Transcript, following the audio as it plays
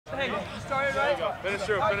Hey, you started right? Finish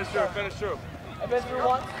through, finish through, finish through. I've been through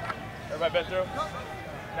once. Everybody been through?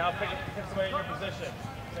 Now pick somebody in your position.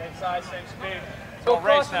 Same size, same speed. Go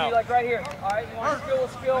race cross now. me, like right here. All right, you want to skill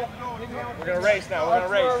with skill. We're going to race now. We're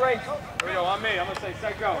going to race. Here we go. On me. I'm going to say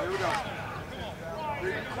set go. Here we go.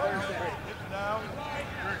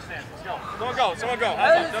 Third stance. Let's go. Someone go. Someone go.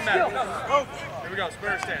 Doesn't matter. Here we go.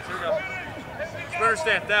 Spur stance. Here we go. Spur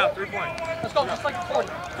stance down. 3 point. Let's go. Just like a 40.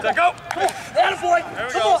 Set go. Come on. Attaboy. There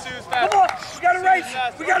we Come go. on. Let's do this fast. Come on. We got to race.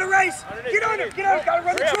 We got to race. Get on it. Get on it. Got to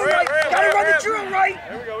run the drill right. Got to run the drill right.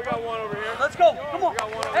 Here we go. We got one over here. Let's go. Come on.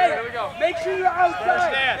 Hey, here we go. Make sure you're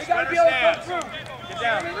outside. They got to be able to come through. Get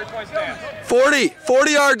down. 3 point stance.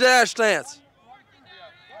 40-yard dash stance.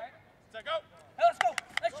 Set go. Hey, let's go.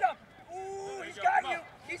 Let's jump. Ooh, he's got you.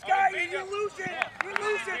 He's got you. You're losing. You're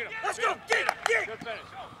losing. Let's go. Get. Good finish.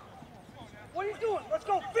 What are you doing? Let's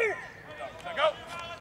go. Finish. Set go.